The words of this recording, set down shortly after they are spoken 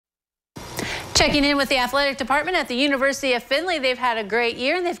Checking in with the athletic department at the University of Findlay. They've had a great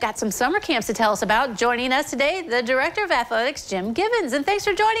year and they've got some summer camps to tell us about. Joining us today, the Director of Athletics, Jim Gibbons, and thanks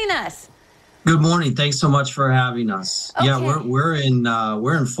for joining us. Good morning. Thanks so much for having us. Okay. Yeah, we're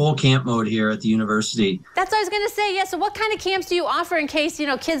in full camp mode here at the university. That's what I was going to say. Yeah. So what kind of camps do you offer in case,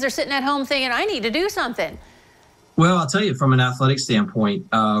 kids are sitting at home thinking, I need to do something? Well, I'll tell you from an athletic standpoint,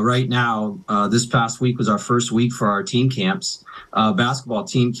 right now, this past week was our first week for our team camps, basketball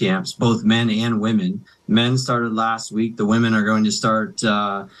team camps, both men and women. Men started last week. The women are going to start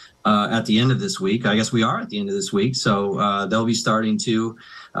at the end of this week. I guess we are at the end of this week, so they'll be starting too.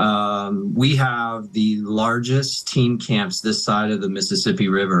 We have the largest team camps this side of the Mississippi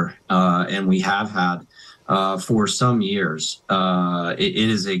River, and we have had for some years. It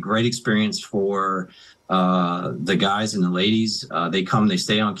is a great experience for the guys and the ladies. They come, they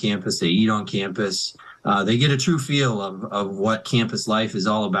stay on campus, they eat on campus. They get a true feel of what campus life is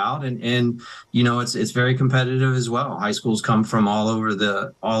all about, and it's very competitive as well. High schools come from all over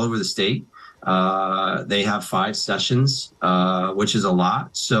the state. They have 5 sessions, which is a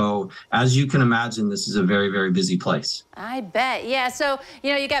lot. So as you can imagine, this is a very, very busy place. I bet. Yeah. So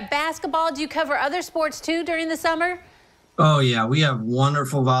you got basketball. Do you cover other sports too during the summer? Oh, yeah. We have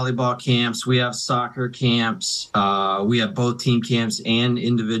wonderful volleyball camps. We have soccer camps. We have both team camps and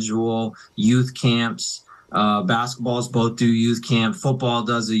individual youth camps. Basketballs both do youth camp. Football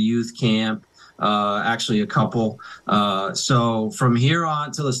does a youth camp, actually a couple. So from here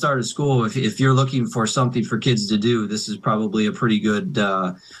on till the start of school, if you're looking for something for kids to do, this is probably a pretty good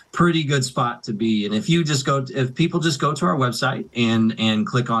spot to be. And if people just go to our website and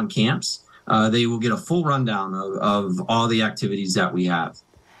click on camps, they will get a full rundown of all the activities that we have.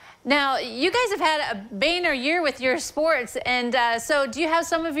 Now, you guys have had a banner year with your sports, and so do you have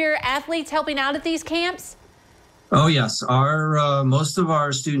some of your athletes helping out at these camps? Oh, yes. Our most of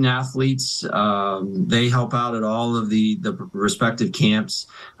our student athletes, they help out at all of the respective camps.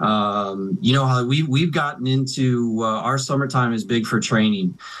 How we've gotten into our summertime is big for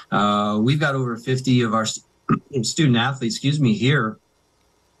training. We've got over 50 of our student athletes, here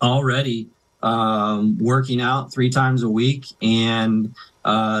already working out 3 times a week, and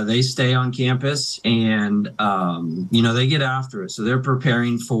they stay on campus and they get after it. So they're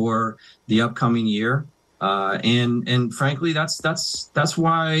preparing for the upcoming year. And frankly, that's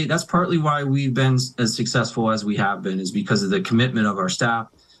partly why we've been as successful as we have been, is because of the commitment of our staff,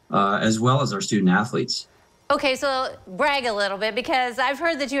 as well as our student athletes. Okay, so brag a little bit, because I've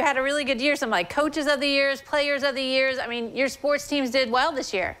heard that you had a really good year. Some like coaches of the years, players of the years. I mean, your sports teams did well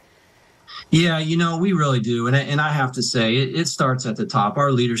this year. Yeah, we really do. And I have to say, it starts at the top.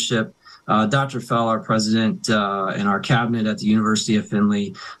 Our leadership, Dr. Fell, our president, and our cabinet at the University of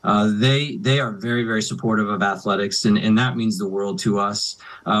Findlay, they are very, very supportive of athletics, and that means the world to us.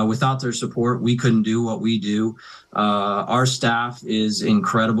 Without their support, we couldn't do what we do. Our staff is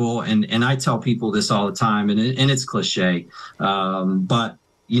incredible, and I tell people this all the time, and it's cliche, but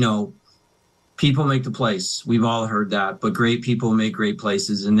people make the place. We've all heard that, but great people make great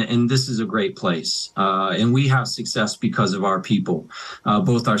places, and this is a great place. And we have success because of our people,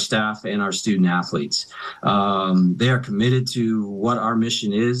 both our staff and our student athletes. They are committed to what our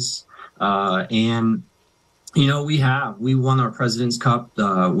mission is, and we won our President's Cup,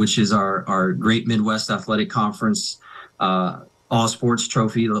 which is our Great Midwest Athletic Conference all sports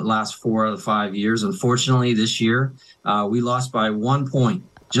trophy the last 4 out of 5 years. Unfortunately, this year we lost by 1 point.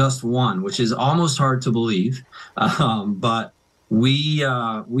 Just 1, which is almost hard to believe, but we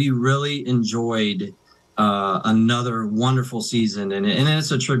really enjoyed another wonderful season, and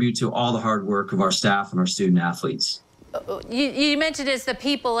it's a tribute to all the hard work of our staff and our student athletes. You mentioned it's the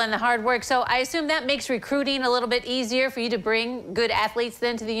people and the hard work, so I assume that makes recruiting a little bit easier for you to bring good athletes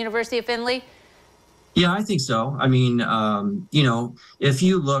then to the University of Findlay? Yeah, I think so. I mean, if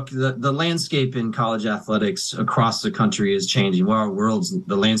you look, the landscape in college athletics across the country is changing. Well,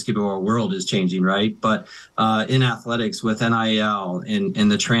 the landscape of our world is changing, right? But in athletics, with NIL and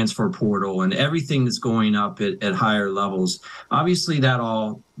the transfer portal and everything that's going up at higher levels, obviously that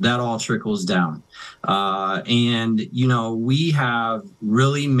all trickles down. And we have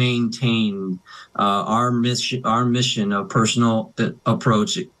really maintained our mission of personal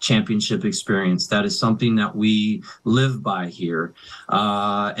approach championship experience. That is something that we live by here,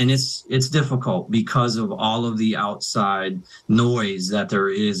 and it's difficult because of all of the outside noise that there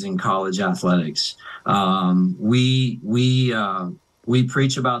is in college athletics. We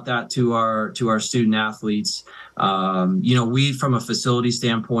preach about that to our student athletes. We, from a facility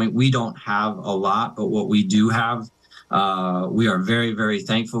standpoint, we don't have a lot, but what we do have, we are very, very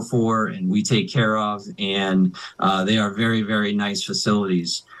thankful for, and we take care of, and they are very, very nice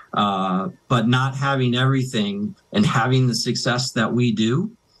facilities. But not having everything and having the success that we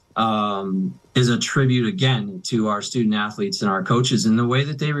do is a tribute again to our student athletes and our coaches and the way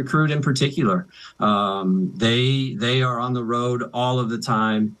that they recruit in particular. They are on the road all of the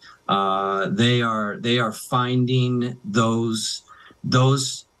time. They are finding those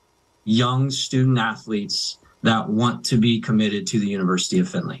young student athletes that want to be committed to the University of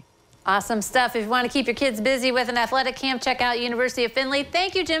Findlay. Awesome stuff. If you want to keep your kids busy with an athletic camp, check out University of Findlay.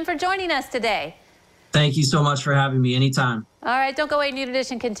 Thank you, Jim, for joining us today. Thank you so much for having me anytime. All right, don't go away. New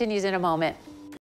Edition continues in a moment.